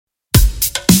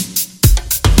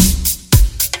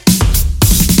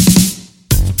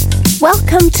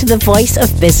Welcome to the Voice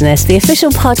of Business, the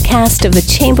official podcast of the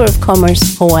Chamber of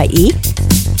Commerce Hawaii,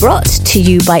 brought to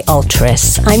you by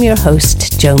Altruis. I'm your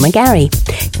host, Jo McGarry.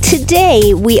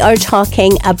 Today we are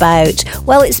talking about,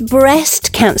 it's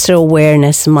Breast Cancer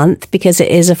Awareness Month because it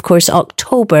is, of course,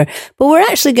 October, but we're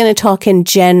actually going to talk in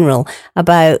general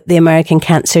about the American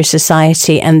Cancer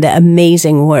Society and the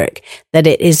amazing work that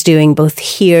it is doing both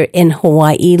here in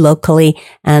Hawaii locally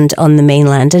and on the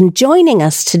mainland. And joining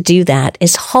us to do that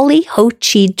is Holly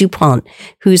Ho-Chi DuPont,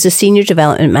 who's a Senior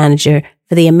Development Manager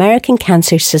for the American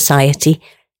Cancer Society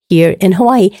here in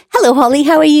Hawaii. Hello, Holly.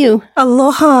 How are you?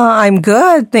 Aloha. I'm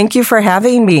good. Thank you for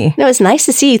having me. No, it's nice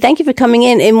to see you. Thank you for coming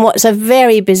in what's a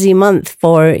very busy month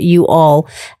for you all.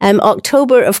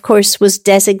 October, of course, was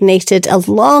designated a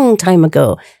long time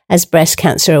ago as Breast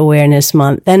Cancer Awareness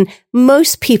Month. And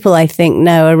most people, I think,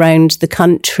 now around the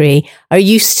country are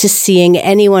used to seeing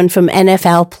anyone from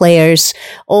NFL players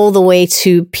all the way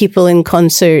to people in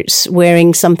concerts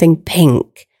wearing something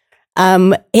pink.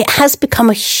 It has become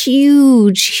a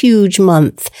huge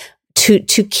month to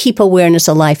keep awareness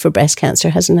alive for breast cancer,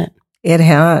 hasn't it? It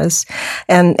has.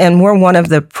 And we're one of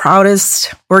the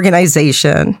proudest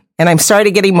organization. And I'm sorry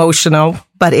to get emotional,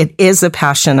 but it is a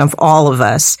passion of all of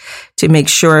us to make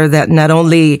sure that not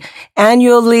only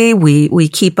annually we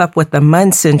keep up with the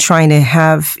months and trying to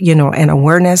have, an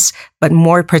awareness, but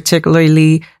more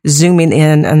particularly zooming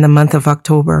in on the month of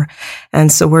October.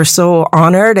 And so we're so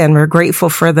honored and we're grateful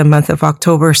for the month of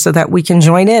October so that we can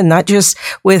join in, not just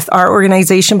with our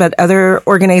organization, but other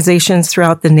organizations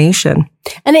throughout the nation.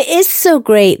 And it is so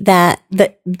great that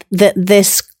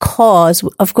this cause,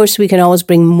 of course, we can always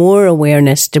bring more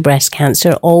awareness to breast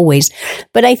cancer, always.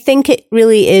 But I think it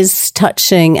really is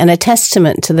touching and a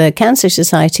testament to the Cancer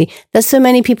Society that so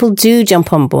many people do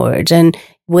jump on board and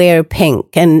wear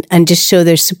pink and just show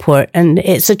their support. And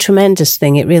it's a tremendous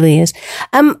thing. It really is.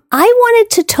 I wanted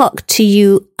to talk to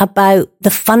you about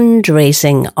the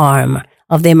fundraising arm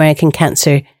of the American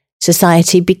Cancer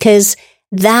Society, because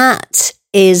that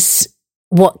is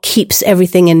what keeps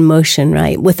everything in motion,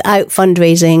 right? Without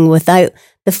fundraising, without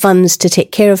the funds to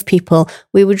take care of people,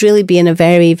 we would really be in a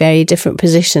very, very different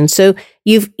position. So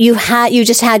you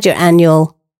just had your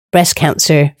annual breast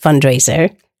cancer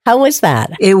fundraiser. How was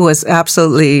that? It was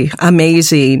absolutely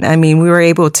amazing. I mean, we were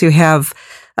able to have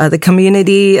the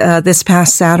community this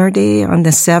past Saturday on the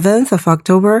 7th of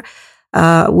October.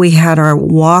 We had our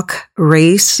walk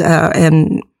race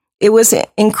and it was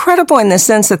incredible in the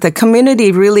sense that the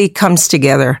community really comes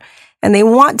together and they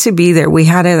want to be there. We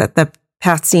had it at the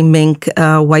Patsy Mink,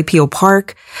 YPO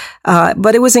Park.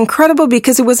 But it was incredible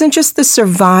because it wasn't just the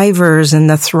survivors and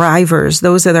the thrivers,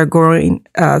 those that are going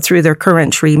through their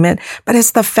current treatment, but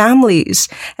it's the families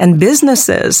and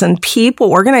businesses and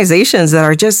people, organizations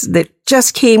that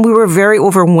just came. We were very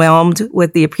overwhelmed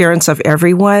with the appearance of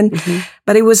everyone. Mm-hmm.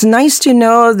 But it was nice to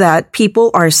know that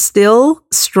people are still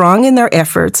strong in their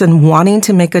efforts and wanting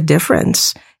to make a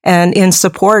difference and in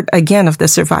support, again, of the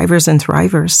survivors and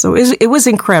thrivers. So it was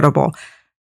incredible.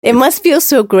 It must feel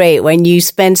so great when you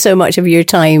spend so much of your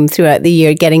time throughout the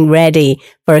year getting ready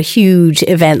for a huge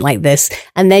event like this.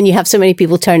 And then you have so many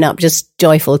people turn up just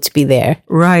joyful to be there.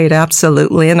 Right.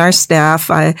 Absolutely. And our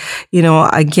staff, I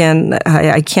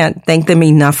can't thank them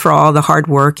enough for all the hard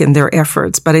work and their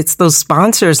efforts, but it's those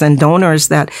sponsors and donors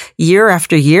that year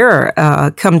after year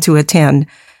come to attend.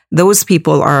 Those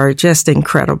people are just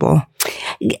incredible.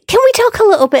 Can we talk a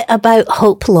little bit about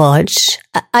Hope Lodge?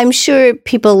 I'm sure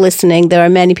people listening, there are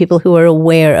many people who are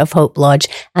aware of Hope Lodge,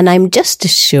 and I'm just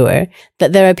as sure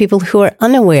that there are people who are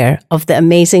unaware of the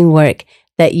amazing work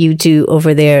that you do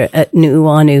over there at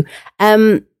Nu'uanu.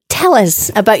 Tell us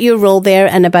about your role there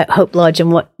and about Hope Lodge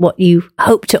and what you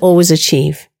hope to always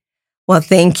achieve. Well,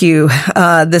 thank you.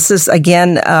 This is,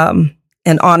 again,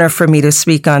 an honor for me to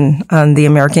speak on the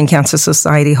American Cancer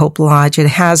Society Hope Lodge. It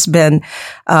has been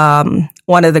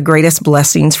one of the greatest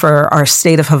blessings for our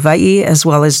state of Hawaii, as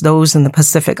well as those in the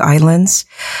Pacific Islands.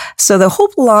 So the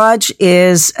Hope Lodge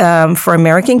is for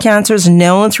American cancers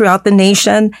known throughout the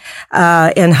nation.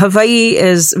 And Hawaii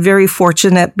is very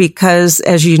fortunate because,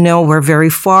 as you know, we're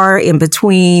very far in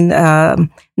between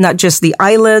not just the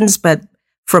islands, but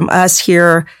from us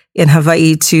here in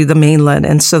Hawaii to the mainland.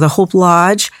 And so the Hope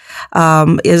Lodge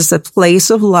is a place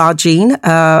of lodging.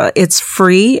 It's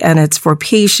free and it's for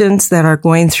patients that are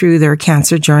going through their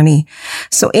cancer journey.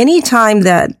 So anytime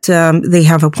that they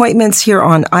have appointments here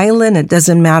on island, it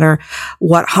doesn't matter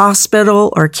what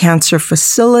hospital or cancer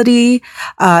facility,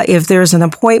 if there's an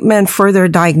appointment for their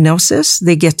diagnosis,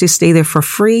 they get to stay there for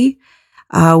free.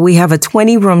 We have a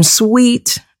 20-room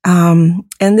suite, and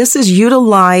this is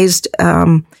utilized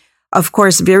of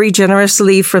course, very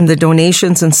generously from the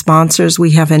donations and sponsors,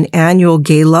 we have an annual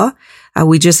gala.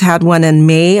 We just had one in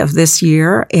May of this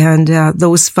year, and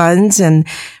those funds and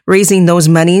raising those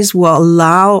monies will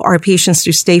allow our patients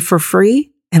to stay for free.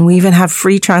 And we even have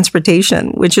free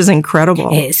transportation, which is incredible.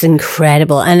 It's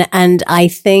incredible. And I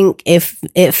think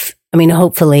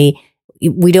hopefully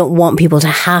we don't want people to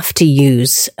have to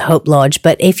use Hope Lodge,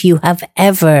 but if you have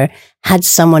ever had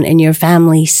someone in your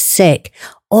family sick,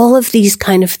 all of these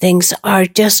kind of things are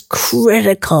just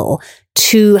critical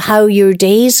to how your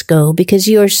days go, because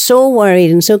you're so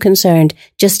worried and so concerned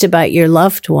just about your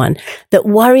loved one that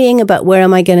worrying about where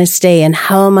am I going to stay and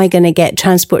how am I going to get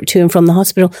transport to and from the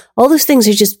hospital, all those things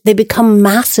are they become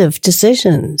massive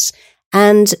decisions.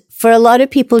 And for a lot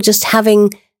of people, just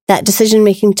having that decision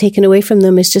making taken away from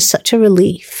them is just such a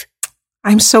relief.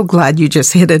 I'm so glad you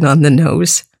just hit it on the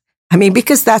nose.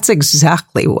 Because that's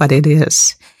exactly what it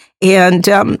is. And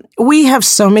we have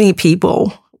so many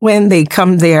people, when they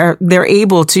come there, they're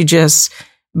able to just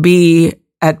be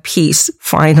at peace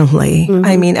finally.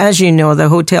 Mm-hmm. As you know, the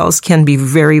hotels can be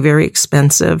very, very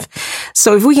expensive.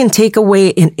 So if we can take away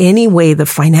in any way the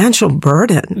financial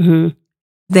burden,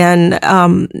 then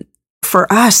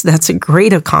for us, that's a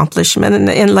great accomplishment.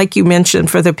 And like you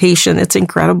mentioned, for the patient, it's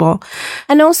incredible.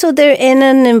 And also they're in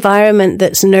an environment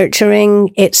that's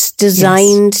nurturing. It's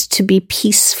designed to be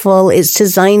peaceful. It's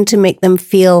designed to make them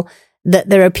feel that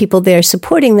there are people there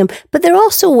supporting them, but they're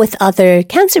also with other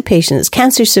cancer patients,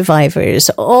 cancer survivors,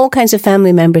 all kinds of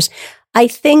family members. I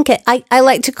think I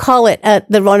like to call it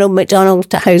the Ronald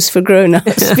McDonald House for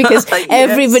grown-ups, because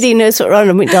everybody knows what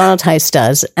Ronald McDonald House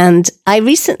does. And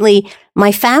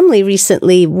my family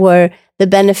recently were the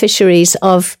beneficiaries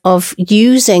of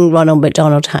using Ronald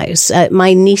McDonald House.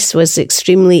 My niece was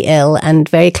extremely ill and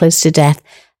very close to death.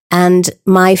 And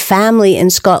my family in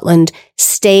Scotland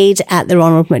stayed at the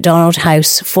Ronald McDonald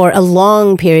House for a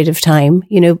long period of time,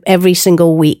 every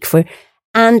single week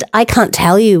and I can't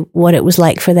tell you what it was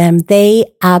like for them. They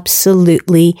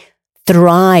absolutely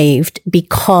thrived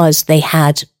because they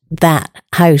had that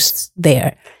house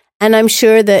there. And I'm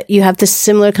sure that you have the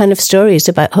similar kind of stories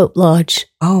about Hope Lodge.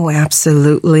 Oh,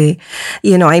 absolutely.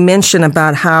 I mentioned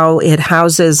about how it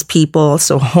houses people,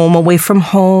 so home away from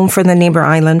home for the neighbor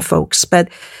island folks. But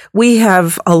we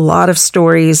have a lot of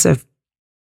stories of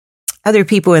other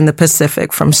people in the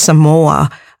Pacific, from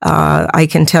Samoa. I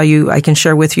can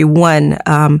share with you one,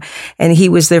 and he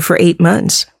was there for 8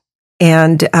 months.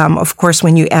 And, of course,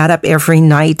 when you add up every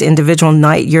individual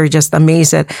night, you're just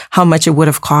amazed at how much it would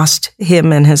have cost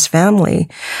him and his family.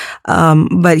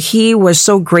 But he was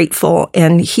so grateful.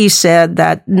 And he said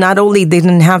that not only they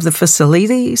didn't have the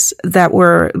facilities that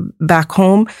were back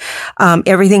home,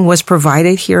 everything was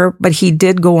provided here, but he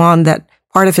did go on that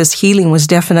part of his healing was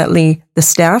definitely the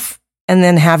staff and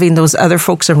then having those other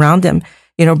folks around him.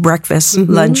 Breakfast,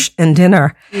 lunch, and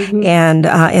dinner.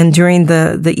 And during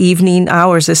the evening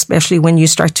hours, especially when you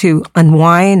start to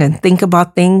unwind and think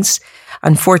about things,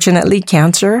 unfortunately,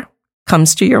 cancer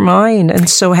comes to your mind. And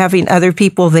so having other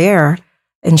people there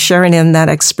and sharing in that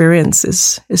experience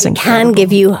is incredible. It can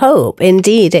give you hope.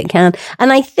 Indeed, it can.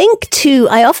 And I think too,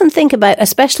 I often think about,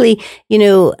 especially,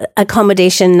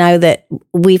 accommodation now that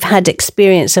we've had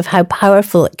experience of how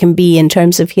powerful it can be in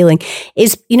terms of healing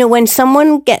is, when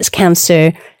someone gets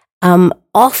cancer,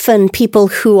 often people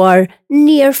who are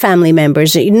near family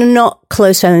members, not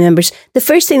close family members, the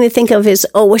first thing they think of is,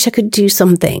 I wish I could do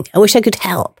something. I wish I could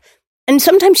help. And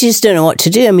sometimes you just don't know what to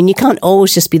do. You can't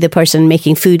always just be the person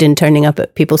making food and turning up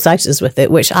at people's houses with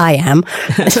it, which I am.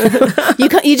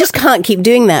 You just can't keep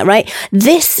doing that, right?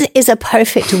 This is a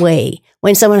perfect way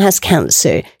when someone has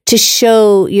cancer to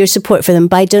show your support for them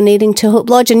by donating to Hope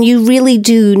Lodge. And you really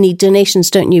do need donations,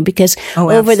 don't you? Because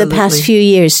over the past few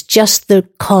years, just the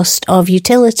cost of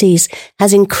utilities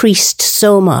has increased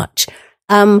so much.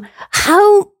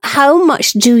 How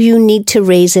much do you need to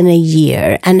raise in a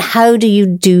year, and how do you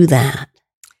do that?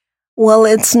 Well,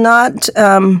 it's not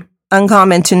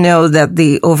uncommon to know that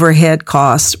the overhead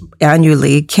costs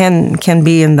annually can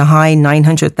be in the high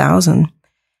 900,000,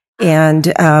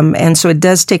 and so it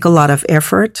does take a lot of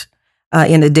effort.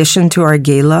 In addition to our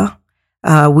gala,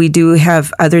 we do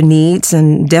have other needs,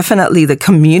 and definitely the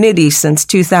community since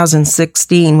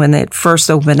 2016, when it first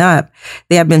opened up,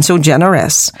 they have been so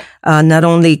generous, not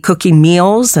only cooking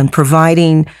meals and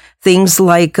providing things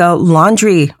like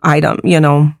laundry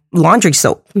laundry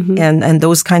soap and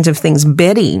those kinds of things,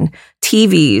 bedding,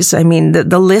 TVs.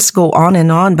 The list go on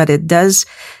and on, but it does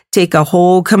take a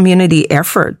whole community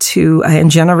effort to and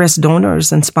generous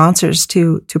donors and sponsors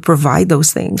to provide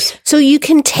those things. So you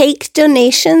can take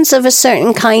donations of a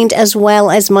certain kind as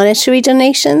well as monetary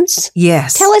donations?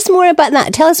 Yes. Tell us more about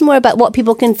that. Tell us more about what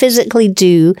people can physically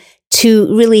do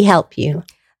to really help you.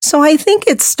 So I think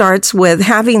it starts with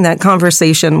having that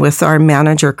conversation with our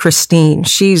manager, Christine.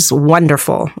 She's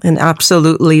wonderful and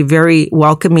absolutely very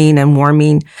welcoming and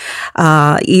warming,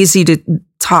 easy to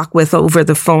talk with over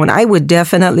the phone. I would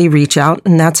definitely reach out,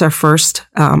 and that's our first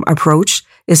approach,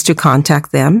 is to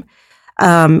contact them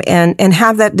and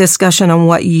have that discussion on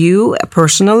what you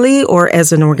personally or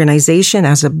as an organization,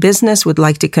 as a business would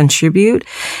like to contribute.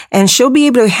 And she'll be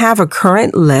able to have a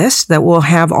current list that will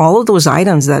have all of those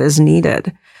items that is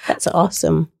needed. That's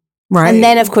awesome. Right. And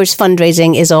then, of course,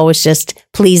 fundraising is always just,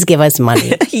 please give us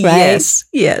money. Right?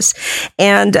 Yes.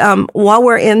 And while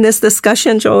we're in this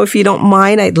discussion, Joe, if you don't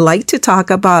mind, I'd like to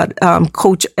talk about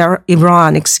Coach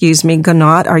Iran,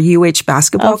 Ganot, our UH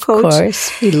basketball coach. Of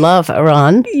course. We love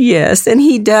Iran. Yes. And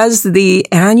he does the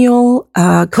annual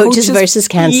Coaches versus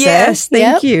Cancer. Yes,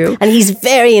 thank you. And he's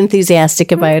very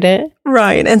enthusiastic about it.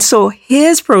 Right. And so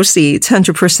his proceeds,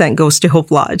 100% goes to Hope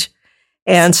Lodge.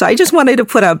 And so I just wanted to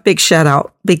put a big shout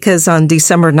out because on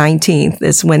December 19th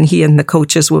is when he and the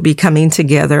coaches will be coming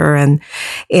together and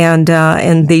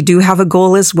they do have a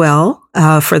goal as well,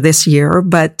 for this year,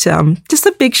 but, just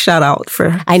a big shout out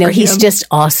I know he's just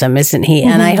awesome, isn't he?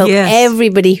 And I hope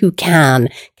everybody who can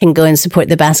go and support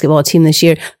the basketball team this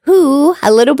year, who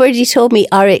a little birdie told me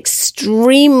are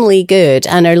extremely good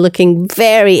and are looking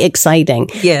very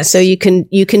exciting. Yes. So you can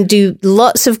do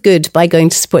lots of good by going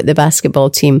to support the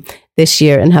basketball team this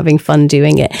year and having fun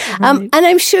doing it. Right. And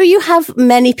I'm sure you have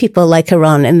many people like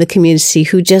Iran in the community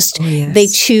who just, they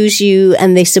choose you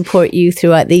and they support you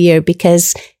throughout the year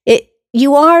because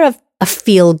you are a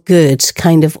feel-good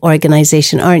kind of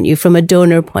organization, aren't you, from a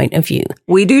donor point of view?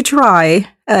 We do try.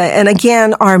 And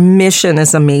again, our mission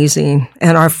is amazing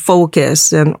and our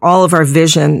focus and all of our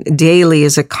vision daily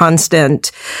is a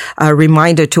constant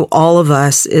reminder to all of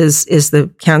us is the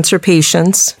cancer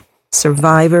patients,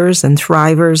 survivors and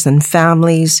thrivers and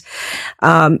families.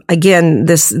 Again,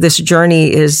 this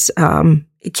journey is,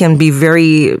 it can be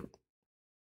very,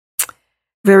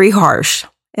 very harsh.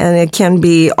 And it can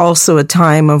be also a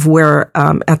time of where,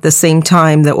 at the same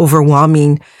time, the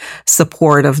overwhelming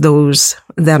support of those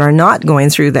that are not going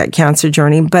through that cancer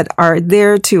journey, but are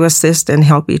there to assist and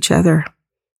help each other.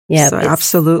 Yeah, so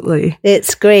absolutely.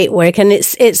 It's great work. And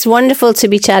it's wonderful to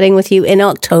be chatting with you in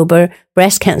October,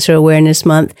 Breast Cancer Awareness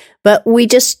Month. But we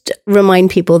just remind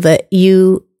people that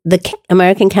the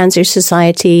American Cancer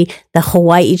Society, the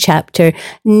Hawaii chapter,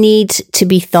 need to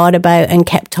be thought about and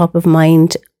kept top of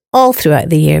mind all throughout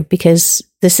the year, because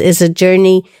this is a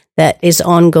journey that is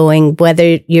ongoing,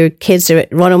 whether your kids are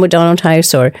at Ronald McDonald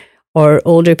House or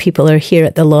older people are here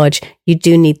at the lodge. You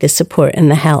do need the support and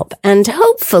the help. And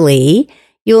hopefully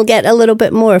you'll get a little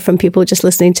bit more from people just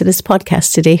listening to this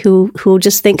podcast today who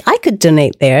just think, I could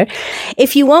donate there.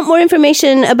 If you want more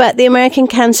information about the American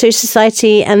Cancer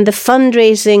Society and the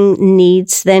fundraising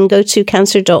needs, then go to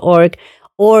cancer.org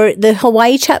or the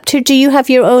Hawaii chapter. Do you have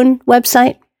your own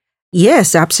website?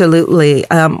 Yes, absolutely.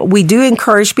 We do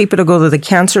encourage people to go to the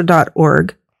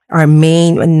cancer.org, our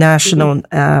main national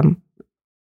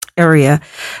area,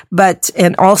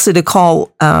 and also to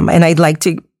call, and I'd like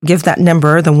to give that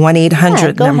number, the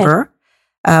 1-800 number,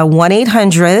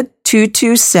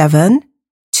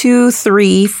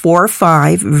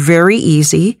 1-800-227-2345, very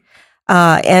easy.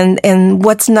 And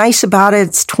what's nice about it,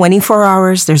 it's 24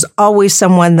 hours. There's always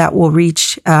someone that will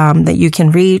reach, that you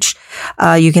can reach.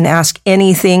 You can ask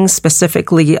anything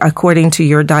specifically according to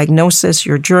your diagnosis,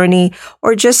 your journey,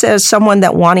 or just as someone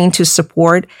that wanting to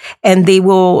support, and they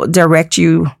will direct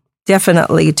you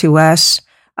definitely to us.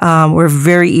 We're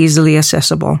very easily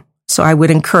accessible. So I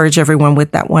would encourage everyone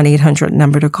with that 1-800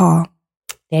 number to call.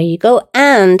 There you go.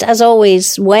 And as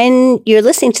always, when you're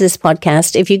listening to this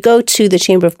podcast, if you go to the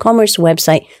Chamber of Commerce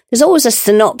website, there's always a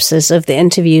synopsis of the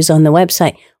interviews on the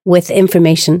website with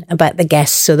information about the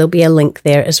guests. So there'll be a link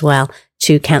there as well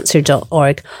to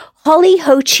cancer.org. Holly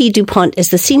Ho-Chi DuPont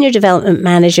is the Senior Development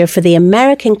Manager for the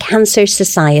American Cancer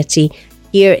Society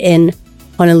here in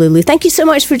Honolulu. Thank you so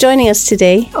much for joining us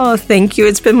today. Oh, thank you.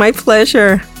 It's been my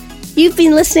pleasure. You've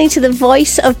been listening to The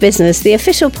Voice of Business, the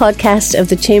official podcast of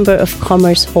the Chamber of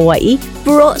Commerce Hawaii,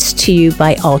 brought to you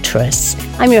by Altruis.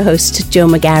 I'm your host, Joe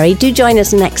McGarry. Do join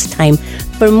us next time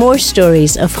for more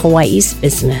stories of Hawaii's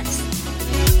business.